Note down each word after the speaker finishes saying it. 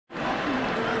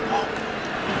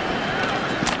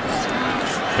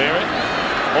Barrett,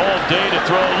 all day to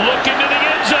throw, look into the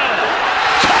end zone.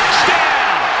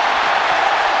 Touchdown!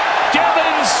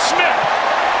 Devin Smith.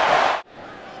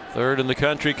 Third in the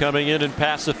country coming in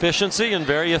pass efficiency and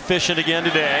very efficient again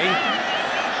today.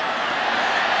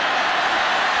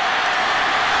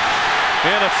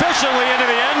 And efficiently into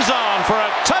the end zone for a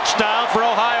touchdown for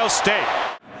Ohio State.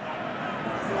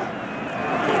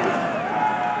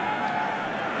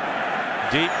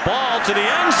 Deep ball to the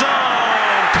end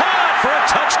zone. Caught for a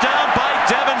touchdown by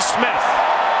Devin Smith.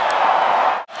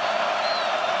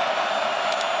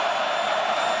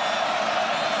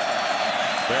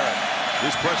 Barrett,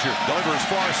 his pressure, delivers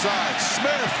far side.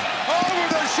 Smith over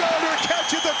the shoulder,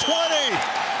 catch at the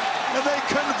 20. And they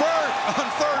convert on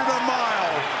 3rd and a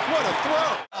mile. What a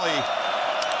throw.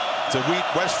 To Wheat,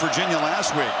 West Virginia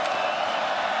last week.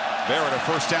 Barrett, a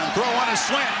first down throw on a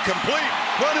slant, complete.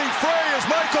 Running free is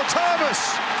Michael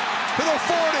Thomas to the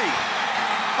 40.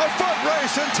 A foot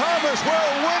race, and Thomas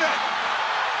will win it.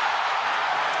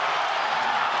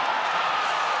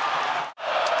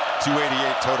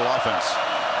 288 total offense.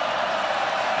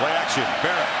 Play action,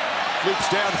 Barrett loops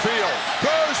downfield,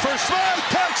 throws for Smith,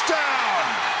 touchdown!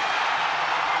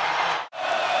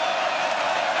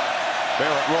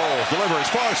 Barrett rolls, delivers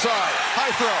far side,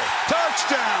 high throw,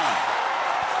 touchdown!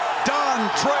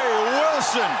 Dontre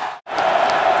Wilson.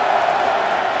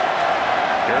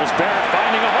 Here's Barrett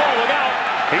finding a hole, look out!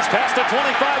 He's past the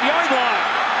 25-yard line.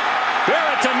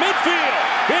 Barrett to midfield,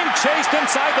 being chased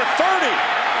inside the 30.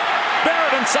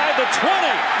 Barrett inside the 20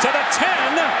 to the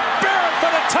 10. Barrett for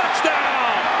the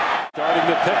touchdown. Starting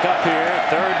to pick up here.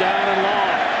 3rd down and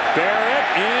long. Barrett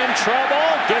in trouble.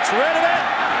 Gets rid of it.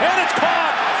 And it's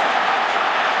caught.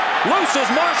 Loose is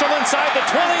Marshall inside the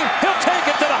 20. He'll take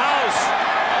it to the house.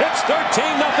 It's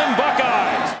 13-0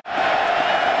 Buckeyes.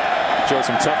 Shows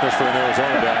some toughness for an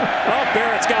Arizona guy. Oh,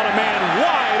 Barrett's got a man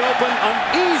wide open. An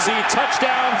easy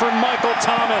touchdown for Michael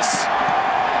Thomas.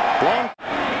 Long.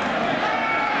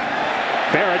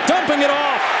 Barrett dumping it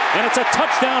off, and it's a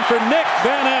touchdown for Nick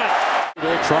Barrett.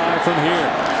 We'll try from here.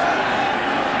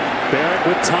 Barrett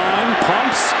with time,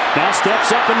 pumps, now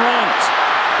steps up and runs.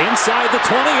 Inside the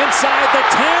 20, inside the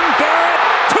 10, Barrett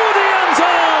to the end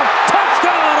zone.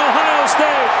 Touchdown, Ohio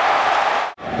State.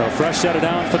 A fresh set it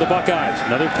down for the Buckeyes.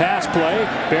 Another pass play.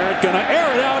 Barrett gonna air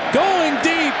it out, going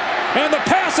deep, and the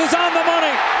pass is on the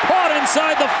money. Caught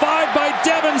inside the 5 by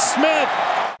Devin Smith.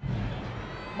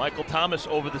 Michael Thomas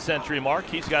over the century mark.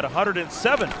 He's got 107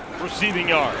 receiving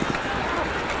yards.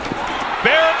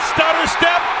 Barrett stutter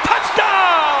step,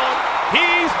 touchdown!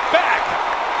 He's back.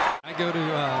 I go to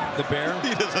the Bear.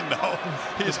 He doesn't know.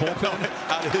 He's out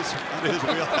of his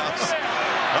wheelhouse.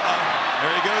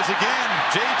 There he goes again.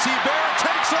 JT Barrett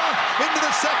takes off into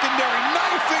the secondary,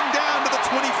 knifing down to the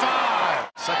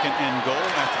 25. 2nd and goal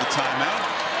after the timeout.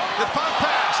 The pop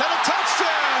pass and a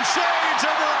touchdown. Shades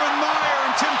of Urban Meyer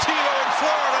and Tim Tebow in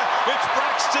Florida. It's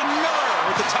Braxton Miller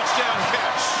with the touchdown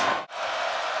catch.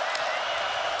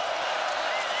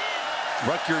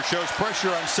 Rutgers shows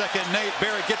pressure on 2nd and 8.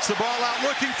 Barrett gets the ball out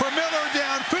looking for Miller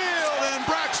downfield, and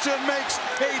Braxton makes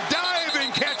a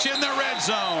diving catch in the red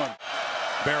zone.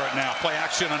 Barrett now play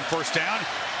action on 1st down.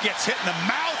 Gets hit in the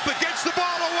mouth, but gets the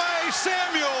ball away.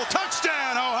 Samuel,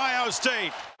 touchdown, Ohio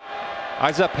State.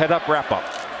 Eyes up, head up, wrap up.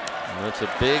 That's a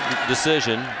big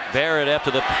decision. Barrett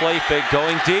after the play fake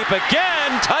going deep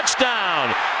again.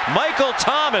 Touchdown. Michael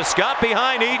Thomas got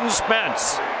behind Eaton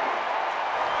Spence.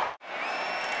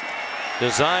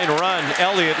 Design run.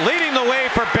 Elliott leading the way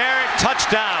for Barrett.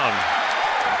 Touchdown.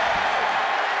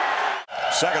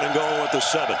 2nd and goal at the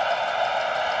 7.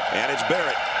 And it's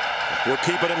Barrett. Will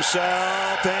keep it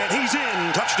himself, and he's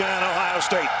in. Touchdown, Ohio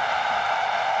State.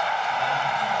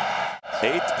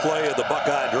 8th play of the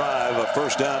Buckeye drive, a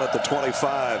 1st down at the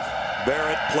 25.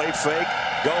 Barrett, play fake,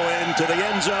 go into the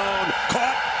end zone,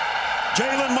 caught.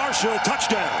 Jalen Marshall,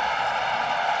 touchdown.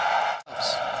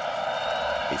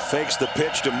 He fakes the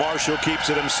pitch to Marshall, keeps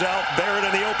it himself. Barrett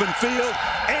in the open field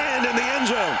and in the end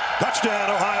zone. Touchdown,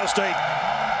 Ohio State.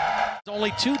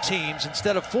 Only 2 teams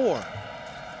instead of 4.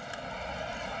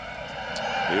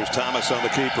 Here's Thomas on the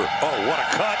keeper. Oh, what a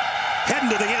cut. Heading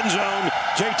to the end zone.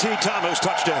 JT Thomas,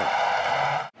 touchdown.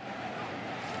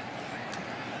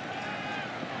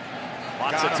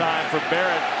 Lots of time for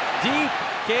Barrett. Deep.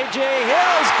 KJ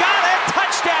Hill's got it.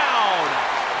 Touchdown.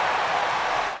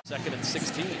 2nd and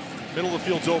 16. Middle of the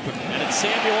field's open. And it's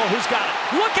Samuel who's got it.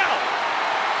 Look out.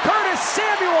 Curtis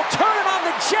Samuel turning on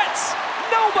the Jets.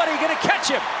 Nobody going to catch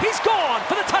him. He's gone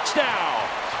for the touchdown.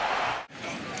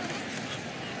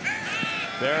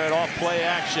 Barrett off play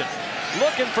action.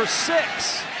 Looking for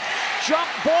 6. Jump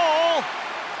ball.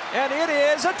 And it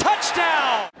is a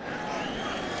touchdown.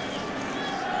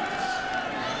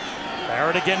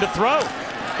 Barrett again to throw.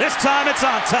 This time it's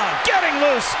on time. Getting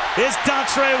loose is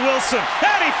Dontre Wilson.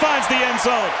 And he finds the end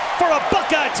zone for a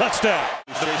Buckeye touchdown.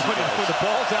 When the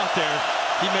ball's out there,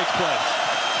 he makes plays.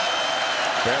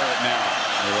 Barrett now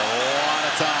with a lot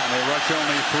of time. They rush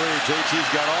only 3. JT's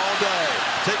got all day.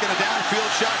 Taking a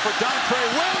downfield shot for Dontre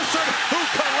Wilson, who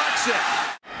collects it.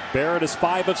 Barrett is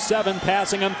 5 of 7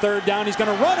 passing on 3rd down. He's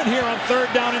going to run it here on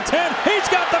 3rd down and 10. He's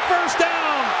got the first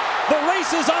down. The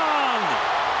race is on.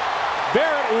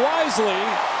 Barrett wisely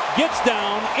gets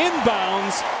down,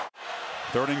 inbounds.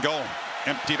 3rd and goal.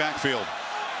 Empty backfield.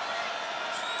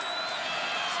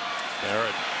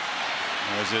 Barrett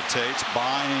hesitates,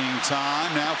 buying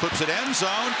time. Now flips it end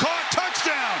zone. Caught,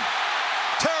 touchdown.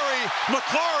 Terry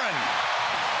McLaurin.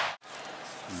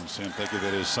 Sam thinking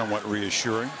that is somewhat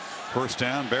reassuring. First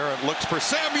down, Barrett looks for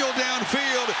Samuel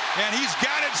downfield, and he's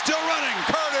got it, still running.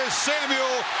 Curtis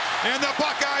Samuel, and the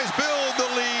Buckeyes build the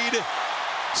lead,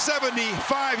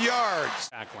 75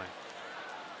 yards.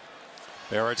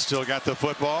 Barrett still got the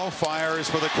football, fires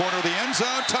for the corner of the end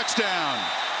zone, touchdown.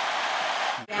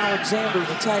 Alexander,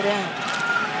 the tight end.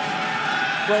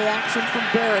 Play action from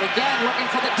Barrett, again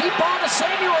looking for the deep ball to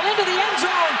Samuel, into the end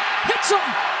zone, hits him,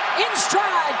 in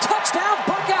stride, touchdown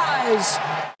Buckeyes.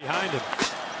 Behind him.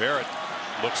 Barrett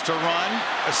looks to run,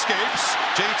 escapes.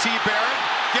 JT Barrett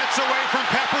gets away from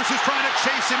Peppers, who's trying to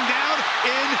chase him down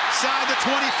inside the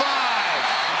 25.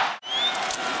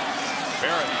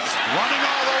 Barrett running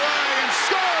all the way and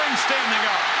scoring, standing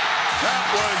up.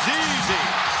 That was easy.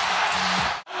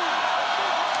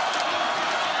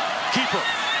 Keeper.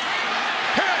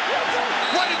 Hit!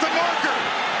 Right at the marker.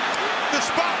 The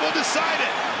spot will decide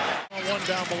it. One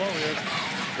down below here.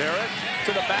 Barrett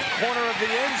to the back corner of the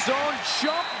end zone.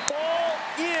 Jump ball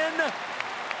in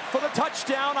for the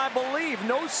touchdown, I believe.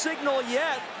 No signal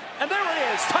yet. And there it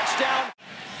is. Touchdown.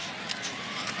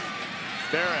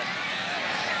 Barrett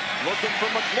looking for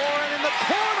McLaurin in the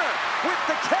corner with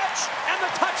the catch and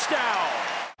the touchdown.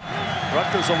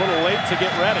 Rutgers a little late to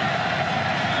get ready.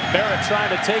 Barrett trying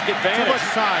to take advantage. Too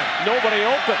much time. Nobody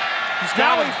open.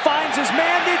 Now he finds his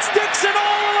man. It's Dixon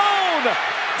all alone.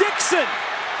 Dixon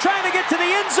trying to get to the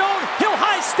end zone. He'll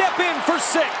high step in for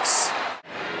 6.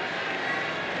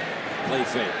 Play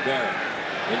fake. Barrett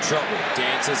in trouble.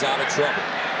 Dances out of trouble.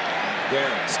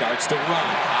 Barrett starts to run.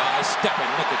 High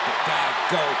stepping. Look at the guy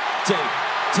go.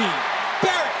 JT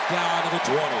Barrett down to the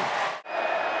 20.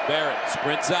 Barrett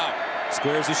sprints out.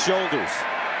 Squares his shoulders.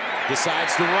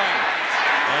 Decides to run.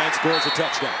 And scores a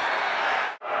touchdown.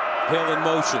 Hill in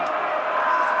motion.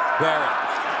 Barrett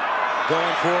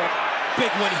going for a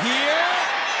big one here.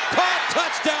 Caught,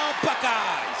 touchdown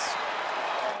Buckeyes.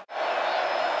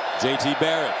 JT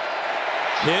Barrett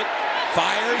hit,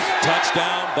 fires,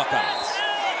 touchdown Buckeyes.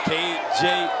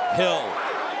 KJ Hill.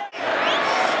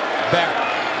 Barrett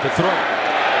to throw.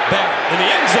 Barrett in the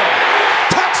end zone.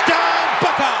 Touchdown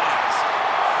Buckeyes.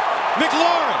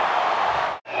 McLaurin.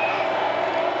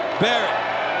 Barrett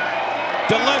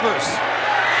delivers.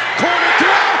 Corner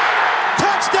throw.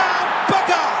 Touchdown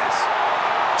Buckeyes.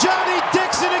 Johnny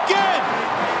Dixon again.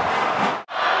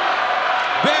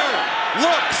 Barrett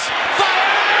looks,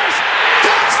 fires,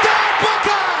 touchdown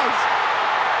Buckeyes.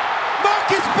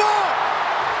 Marcus Ball.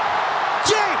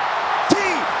 JT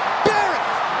Barrett.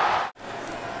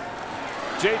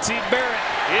 JT Barrett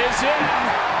is in.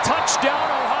 Touchdown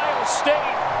Ohio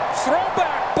State.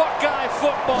 Throwback Buckeye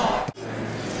football.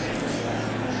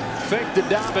 Fake to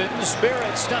Dobbins.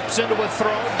 Barrett steps into a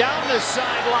throw down the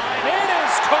sideline. It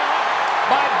is caught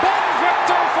by Ben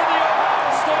Victor for the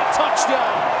Ohio State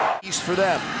touchdown. East for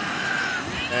them.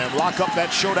 And lock up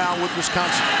that showdown with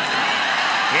Wisconsin.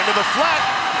 Into the flat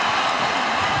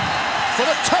for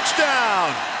the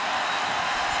touchdown.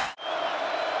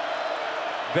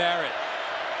 Barrett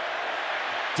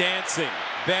dancing.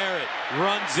 Barrett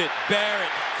runs it.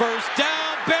 Barrett first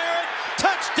down. Barrett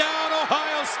touchdown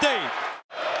Ohio State.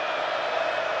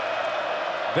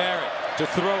 Barrett to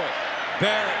throw it.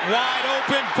 Barrett wide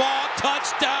open ball,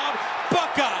 touchdown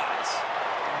Buckeyes.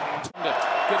 To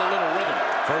get a little rhythm.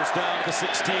 First down to the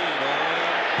 16.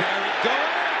 Barrett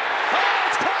going. Oh,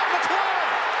 it's caught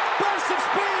McLaurin. Burst of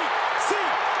speed. See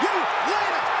you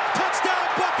later. Touchdown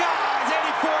Buckeyes.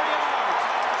 84 yards.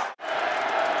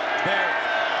 Barrett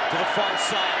to the far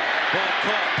side. Ball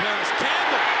caught. Paris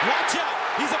Campbell. Watch